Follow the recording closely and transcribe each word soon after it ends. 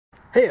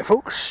Hey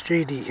folks,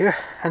 JD here,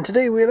 and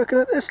today we're looking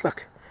at this,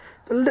 look,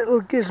 the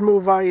little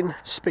gizmo vine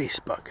space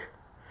bug.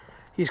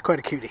 He's quite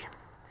a cutie.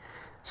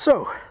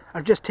 So,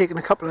 I've just taken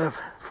a couple of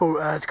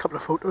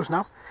photos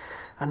now,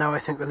 and now I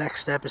think the next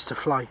step is to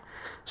fly.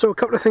 So a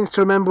couple of things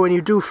to remember when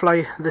you do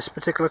fly this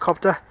particular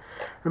copter.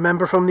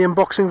 Remember from the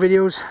unboxing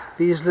videos,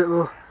 these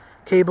little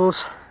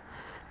cables,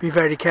 be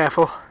very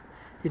careful.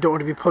 You don't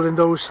want to be pulling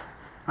those,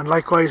 and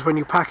likewise when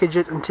you package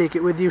it and take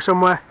it with you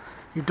somewhere,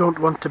 you don't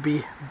want to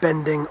be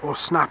bending or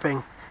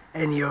snapping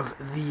any of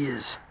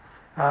these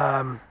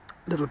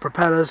little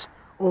propellers,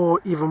 or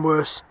even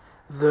worse,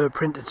 the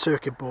printed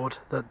circuit board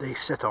that they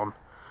sit on.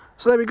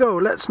 So there we go,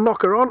 let's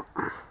knock her on.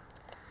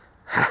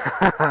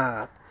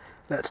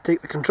 Let's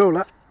take the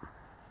controller,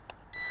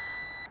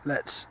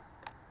 let's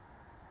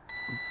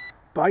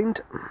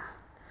bind,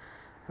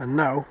 and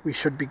now we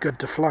should be good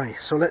to fly.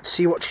 So let's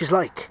see what she's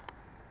like.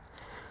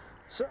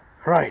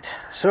 Right,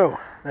 so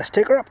let's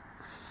take her up.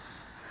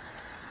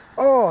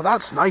 Oh,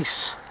 that's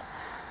nice.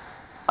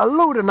 A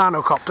load of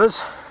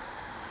nanocopters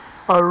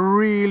are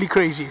really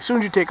crazy. As soon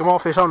as you take them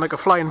off, they sound like a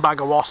flying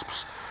bag of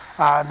wasps,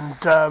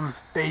 and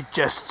they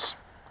just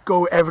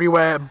go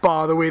everywhere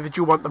bar the way that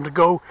you want them to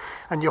go,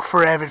 and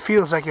it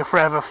feels like you're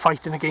forever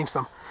fighting against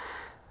them.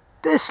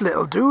 This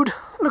little dude,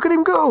 look at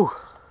him go.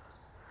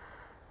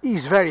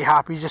 He's very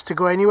happy just to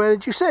go anywhere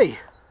that you say.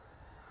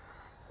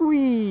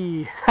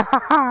 Whee!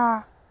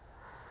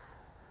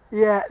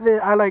 Yeah,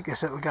 I like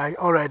this little guy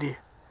already.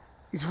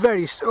 He's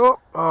very...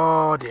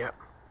 oh dear.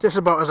 Just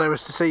about as I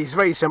was to say, he's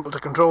very simple to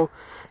control.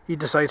 He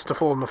decides to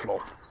fall on the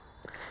floor.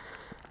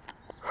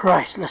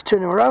 Right, let's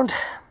turn him around.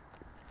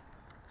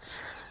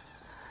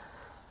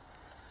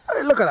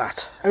 Look at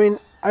that. I mean,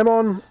 I'm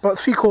on about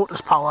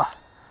 3/4 power,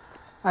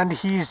 and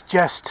he's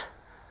just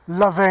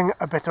loving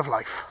a bit of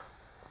life.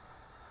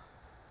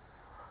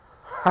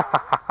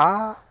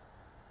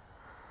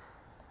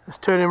 Let's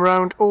turn him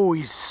around. Oh,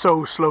 he's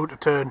so slow to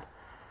turn.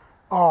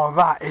 Oh,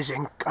 that is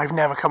I've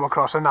never come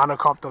across a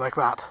nanocopter like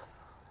that.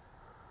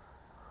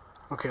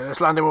 Okay, let's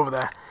land him over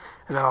there,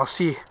 and then I'll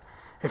see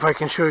if I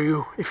can show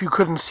you, if you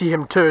couldn't see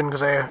him turn,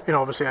 because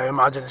obviously I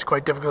imagine it's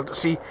quite difficult to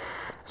see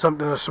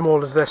something as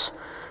small as this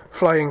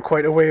flying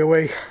quite a way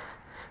away.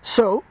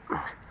 So,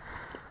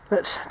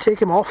 let's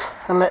take him off,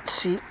 and let's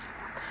see.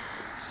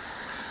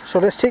 So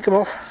let's take him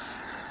off,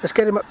 let's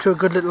get him up to a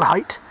good little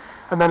height,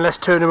 and then let's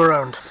turn him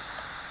around.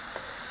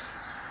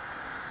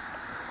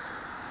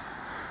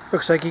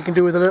 Looks like he can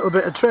do with a little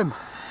bit of trim.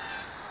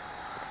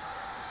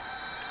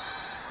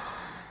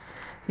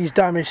 He's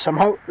damaged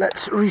somehow.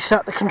 Let's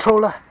reset the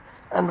controller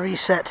and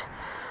reset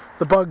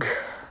the bug.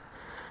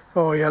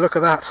 Oh yeah, look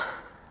at that.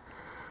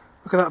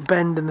 Look at that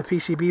bend in the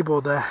PCB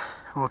board there.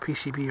 Or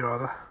PCB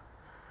rather.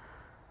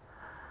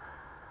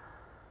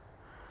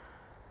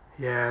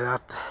 Yeah,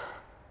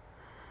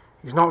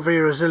 he's not very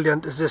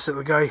resilient, is this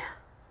little guy.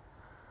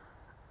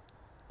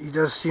 He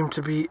does seem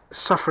to be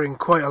suffering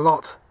quite a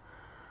lot.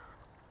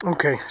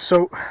 Okay,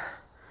 so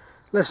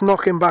let's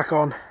knock him back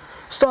on.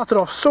 Started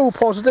off so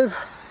positive.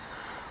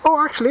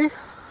 Oh, actually,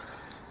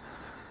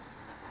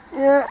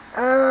 yeah,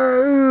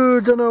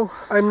 don't know.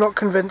 I'm not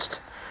convinced.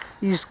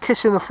 He's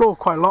kissing the floor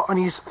quite a lot, and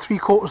he's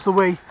 3/4 the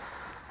way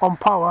on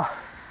power.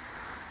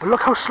 But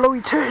look how slow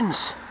he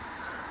turns,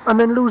 and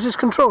then loses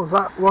control.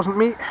 That wasn't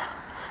me.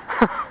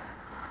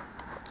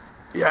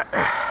 Yeah,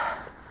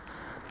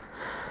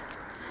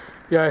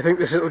 I think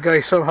this little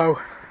guy somehow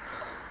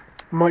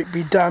might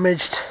be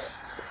damaged.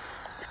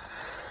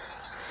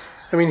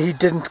 I mean, he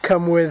didn't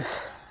come with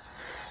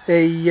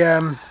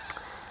a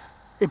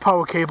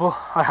power cable.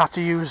 I had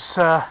to use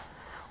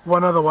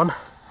one other one,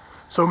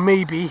 so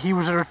maybe he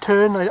was a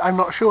return. I'm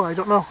not sure. I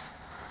don't know.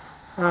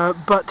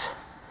 But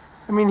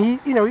I mean,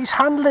 he's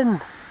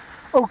handling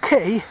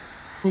okay.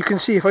 You can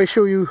see if I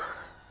show you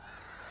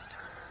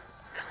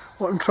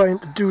what I'm trying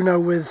to do now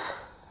with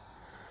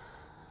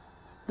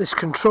this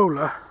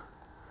controller.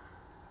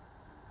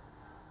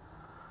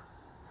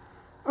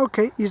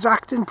 Okay, he's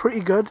acting pretty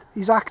good.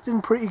 He's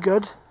acting pretty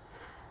good.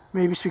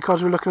 Maybe it's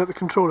because we're looking at the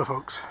controller,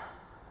 folks.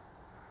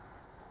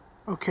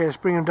 Okay, let's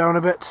bring him down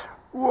a bit.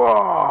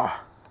 Whoa!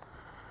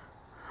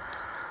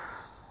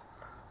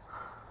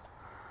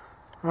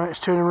 Right, let's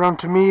turn him around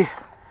to me.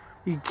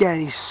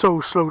 Again, he's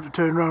so slow to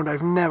turn around.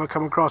 I've never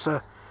come across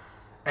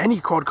any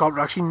quadcopter,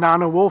 actually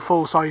nano or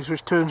full size,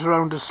 which turns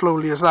around as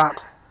slowly as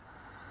that.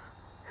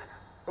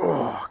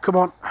 Oh, come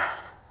on.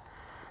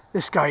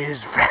 This guy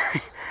is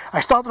very... I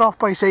started off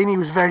by saying he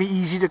was very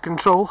easy to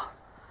control,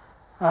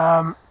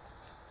 but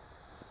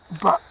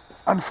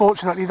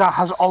unfortunately that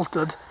has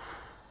altered.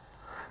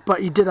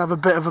 But he did have a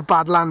bit of a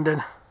bad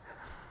landing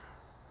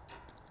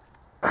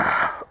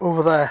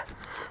over there,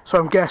 so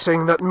I'm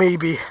guessing that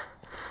maybe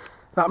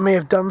that may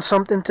have done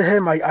something to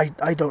him. I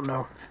don't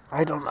know.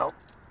 I don't know.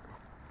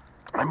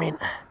 I mean,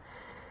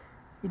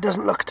 he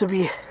doesn't look to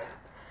be...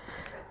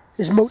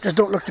 his motors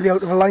don't look to be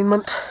out of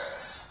alignment.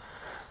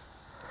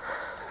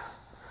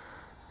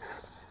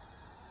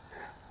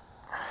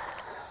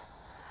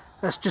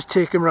 Let's just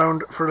take him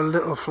round for a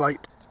little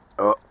flight.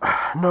 Oh,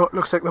 no, it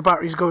looks like the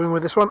battery's going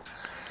with this one.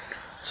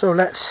 So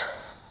let's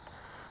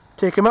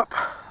take him up,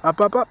 up,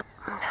 up, up.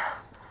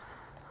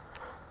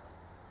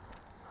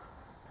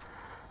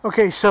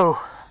 Okay, so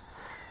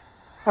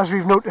as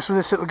we've noticed with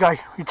this little guy,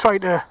 we try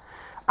to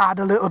add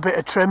a little bit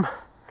of trim.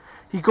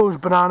 He goes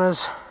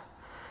bananas,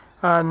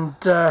 and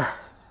the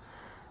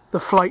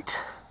flight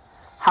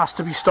has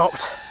to be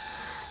stopped.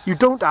 You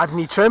don't add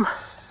any trim.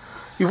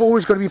 You've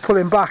always got to be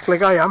pulling back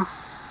like I am.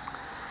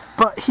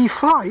 But he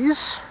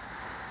flies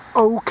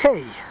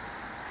okay.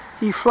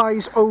 He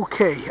flies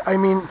okay. I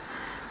mean,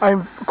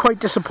 I'm quite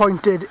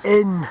disappointed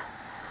in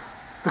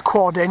the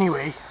quad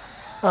anyway.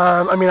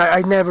 I mean,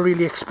 I never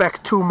really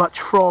expect too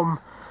much from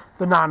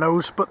the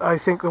nanos, but I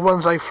think the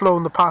ones I've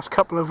flown the past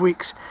couple of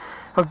weeks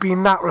have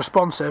been that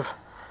responsive.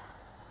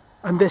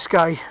 And this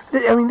guy,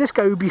 I mean, this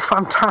guy would be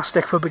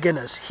fantastic for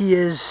beginners. He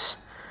isn't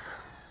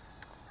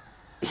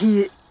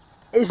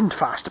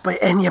fast by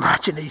any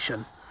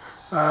imagination.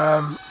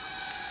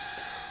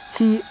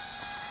 He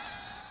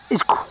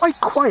is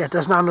quite quiet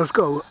as nanos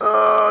go.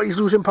 He's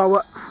losing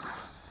power.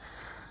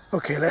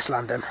 Okay, let's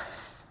land him.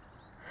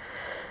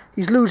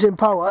 He's losing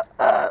power,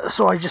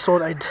 so I just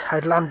thought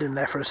I'd land him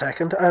there for a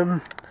second.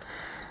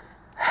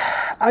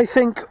 I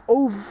think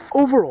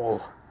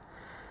overall,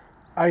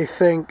 I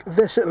think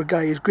this little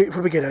guy is great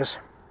for beginners,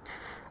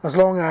 as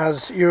long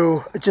as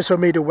you just are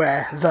made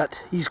aware that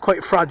he's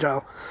quite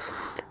fragile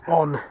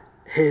on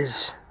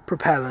his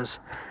propellers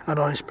and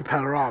on his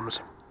propeller arms.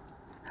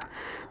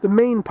 The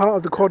main part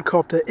of the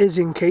quadcopter is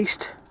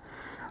encased,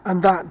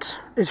 and that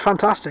is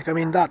fantastic. I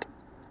mean, that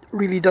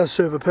really does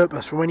serve a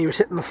purpose. For when you're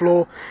hitting the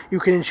floor, you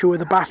can ensure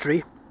the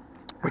battery,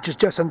 which is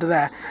just under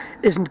there,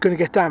 isn't going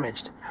to get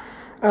damaged.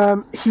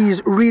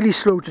 He's really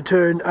slow to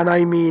turn, and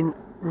I mean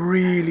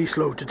really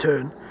slow to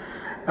turn.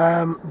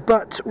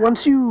 But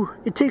once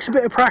it takes a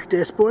bit of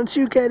practice, but once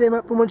you get him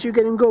up and once you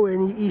get him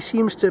going, he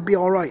seems to be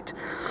alright.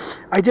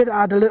 I did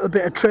add a little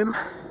bit of trim.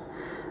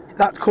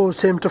 That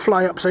caused him to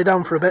fly upside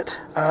down for a bit,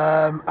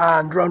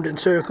 and round in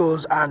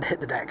circles and hit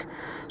the deck.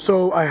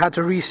 So I had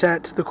to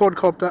reset the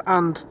quadcopter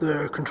and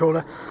the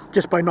controller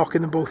just by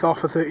knocking them both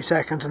off for 30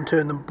 seconds and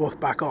turn them both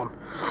back on.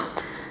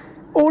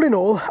 All in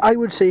all, I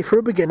would say for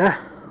a beginner,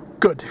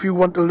 good. If you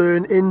want to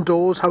learn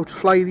indoors how to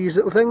fly these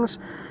little things,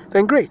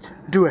 then great,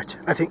 do it.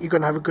 I think you're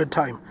going to have a good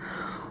time.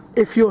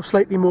 If you're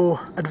slightly more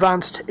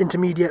advanced,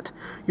 intermediate,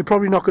 you're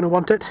probably not going to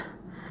want it.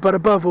 But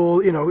above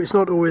all, you know, it's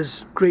not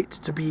always great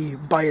to be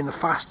buying the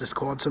fastest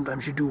quad.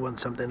 Sometimes you do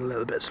want something a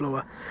little bit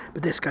slower.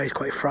 But this guy's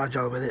quite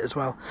fragile with it as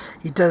well.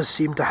 He does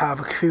seem to have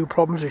a few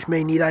problems which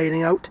may need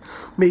ironing out.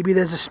 Maybe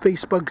there's a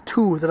SPACEBUG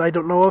 2 that I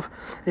don't know of,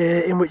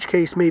 in which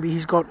case maybe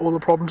he's got all the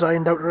problems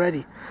ironed out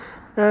already.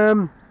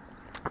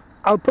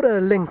 I'll put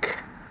a link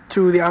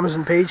to the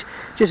Amazon page,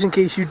 just in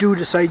case you do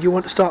decide you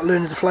want to start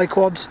learning to fly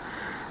quads,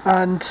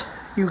 and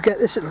you get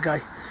this little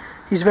guy.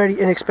 He's very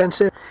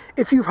inexpensive.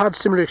 If you've had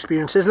similar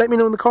experiences, let me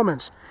know in the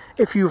comments.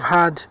 If you've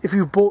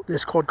bought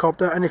this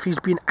quadcopter and if he's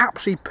been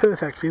absolutely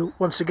perfect for you,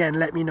 once again,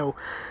 let me know.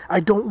 I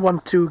don't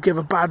want to give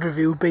a bad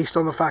review based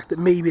on the fact that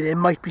maybe there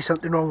might be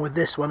something wrong with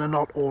this one and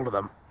not all of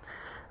them.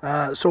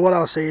 So what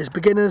I'll say is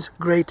beginners,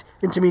 great,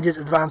 intermediate,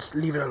 advanced,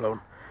 leave it alone.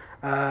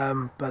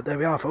 But there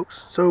we are,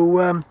 folks.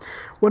 So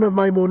one of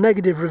my more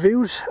negative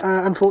reviews,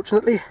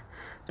 unfortunately,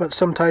 but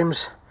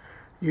sometimes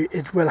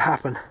it will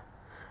happen.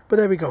 But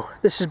there we go.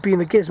 This has been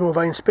the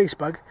Gizmovine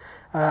SPACEBUG.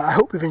 I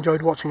hope you've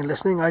enjoyed watching and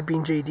listening. I've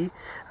been JD.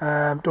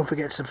 Don't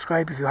forget to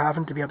subscribe if you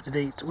haven't, to be up to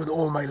date with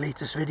all my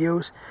latest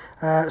videos.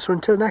 So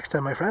until next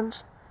time, my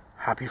friends,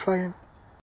 happy flying.